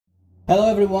Hello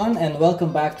everyone and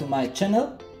welcome back to my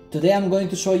channel. Today I'm going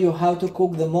to show you how to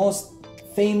cook the most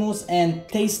famous and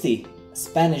tasty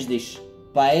Spanish dish,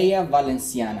 Paella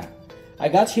Valenciana. I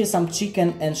got here some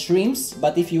chicken and shrimps,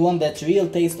 but if you want that real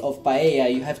taste of paella,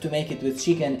 you have to make it with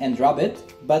chicken and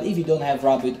rabbit. But if you don't have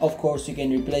rabbit, of course you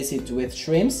can replace it with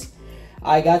shrimps.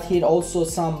 I got here also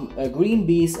some green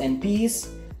beans and peas.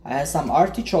 I have some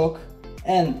artichoke,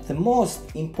 and the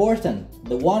most important,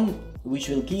 the one which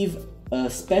will give a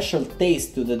special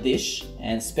taste to the dish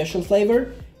and special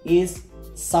flavor, is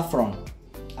saffron.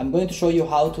 I'm going to show you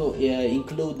how to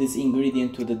include this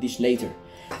ingredient to the dish later.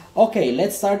 Okay,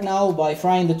 let's start now by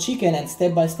frying the chicken, and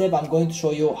step by step I'm going to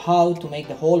show you how to make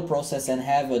the whole process and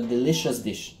have a delicious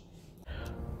dish.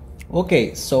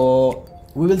 Okay, so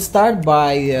we will start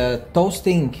by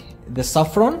toasting the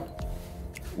saffron.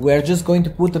 We're just going to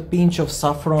put a pinch of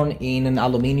saffron in an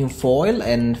aluminium foil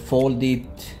and fold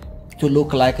it to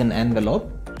look like an envelope,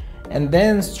 and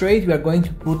then straight we are going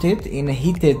to put it in a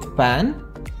heated pan,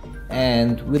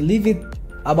 and we'll leave it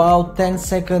about 10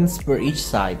 seconds per each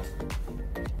side.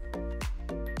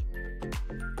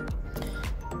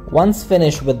 Once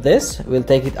finished with this, we'll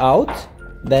take it out.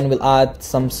 Then we'll add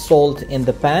some salt in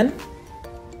the pan,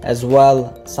 as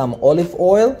well some olive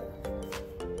oil,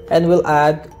 and we'll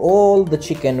add all the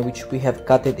chicken which we have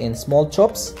cut it in small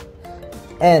chops.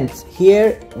 And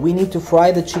here we need to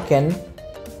fry the chicken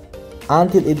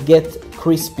until it gets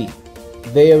crispy,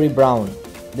 very brown.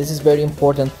 This is very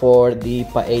important for the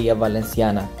Paella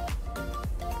Valenciana.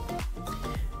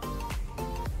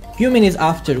 Few minutes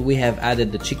after we have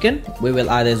added the chicken, we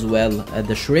will add as well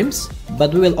the shrimps,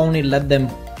 but we will only let them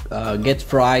get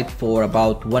fried for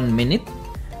about 1 minute,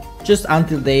 just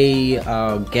until they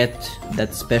get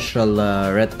that special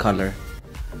red color.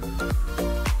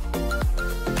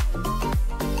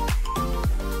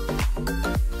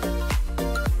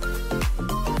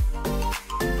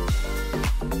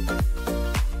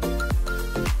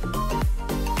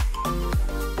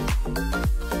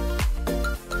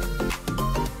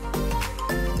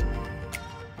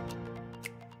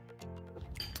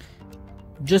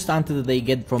 Just until they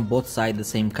get from both sides the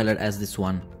same color as this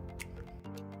one.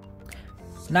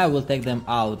 Now we'll take them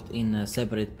out in a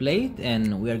separate plate,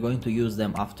 and we are going to use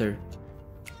them after.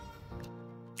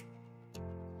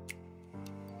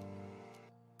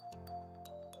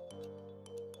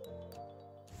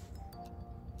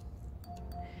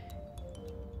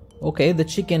 Okay, the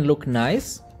chicken look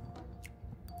nice.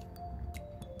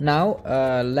 Now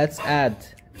let's add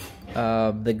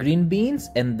the green beans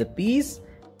and the peas.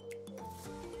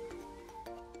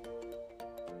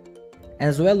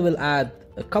 As well, we'll add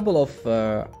a couple of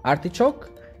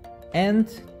artichoke and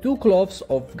 2 cloves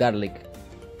of garlic.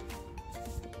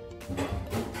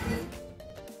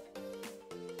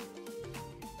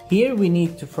 Here we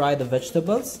need to fry the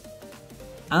vegetables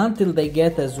until they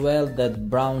get as well that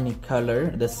browny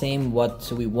color, the same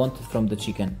what we wanted from the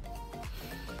chicken.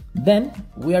 Then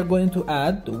we are going to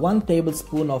add 1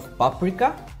 tablespoon of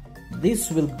paprika.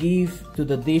 This will give to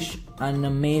the dish an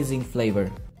amazing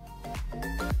flavor.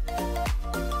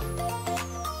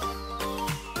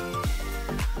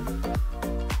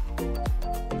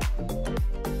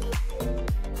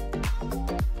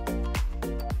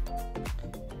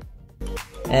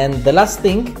 And the last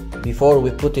thing, before we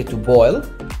put it to boil,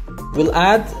 we'll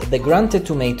add the grated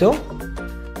tomato,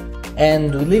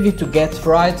 and we'll leave it to get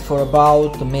fried for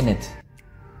about a minute.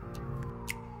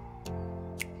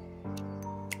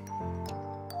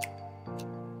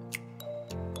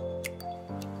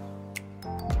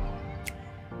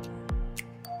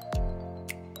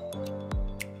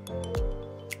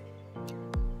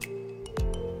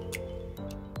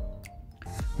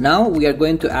 Now we are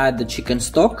going to add the chicken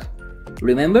stock.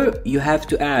 Remember, you have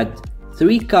to add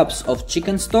 3 cups of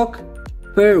chicken stock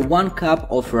per 1 cup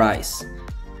of rice.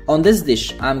 On this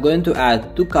dish, I'm going to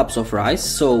add 2 cups of rice,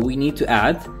 so we need to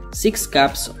add 6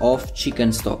 cups of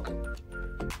chicken stock.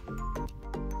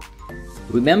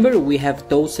 Remember, we have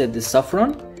toasted the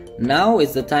saffron. Now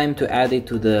is the time to add it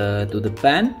to the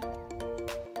pan.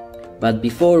 But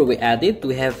before we add it,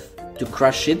 we have to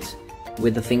crush it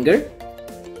with the finger,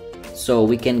 so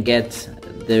we can get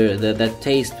the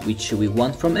taste which we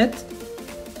want from it.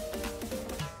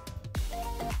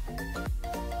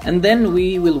 And then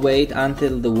we will wait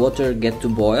until the water get to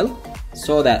boil,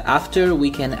 so that after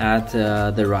we can add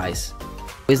the rice.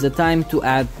 It's the time to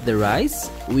add the rice.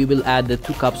 We will add the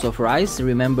 2 cups of rice.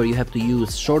 Remember, you have to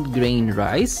use short grain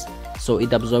rice, so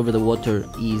it absorbs the water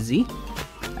easy.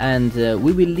 And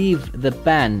we will leave the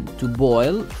pan to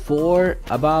boil for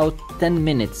about 10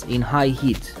 minutes in high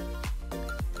heat.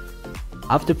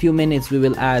 After a few minutes we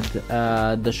will add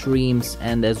the shrimps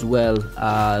and as well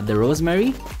the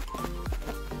rosemary.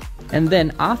 And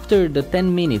then after the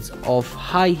 10 minutes of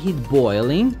high heat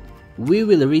boiling, we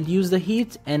will reduce the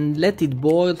heat and let it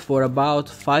boil for about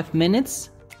 5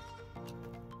 minutes.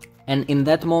 And in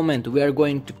that moment we are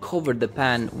going to cover the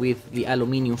pan with the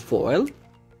aluminium foil.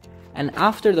 And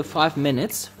after the 5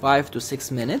 to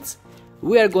 6 minutes,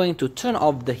 we are going to turn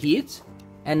off the heat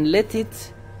and let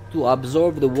it to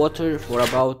absorb the water for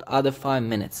about other 5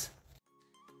 minutes.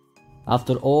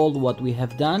 After all what we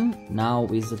have done, now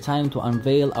is the time to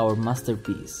unveil our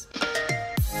masterpiece.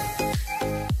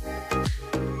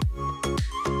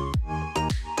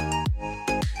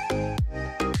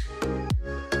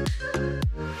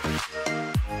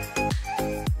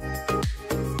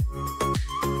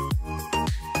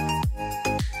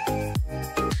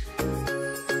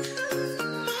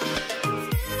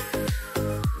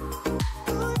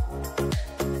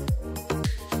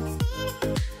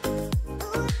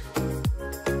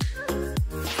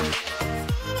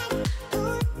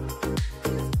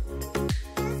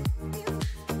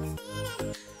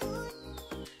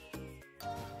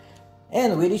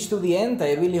 And we reached to the end.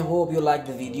 I really hope you liked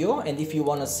the video, and if you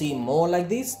want to see more like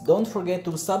this, don't forget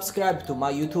to subscribe to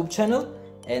my YouTube channel,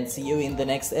 and see you in the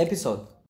next episode.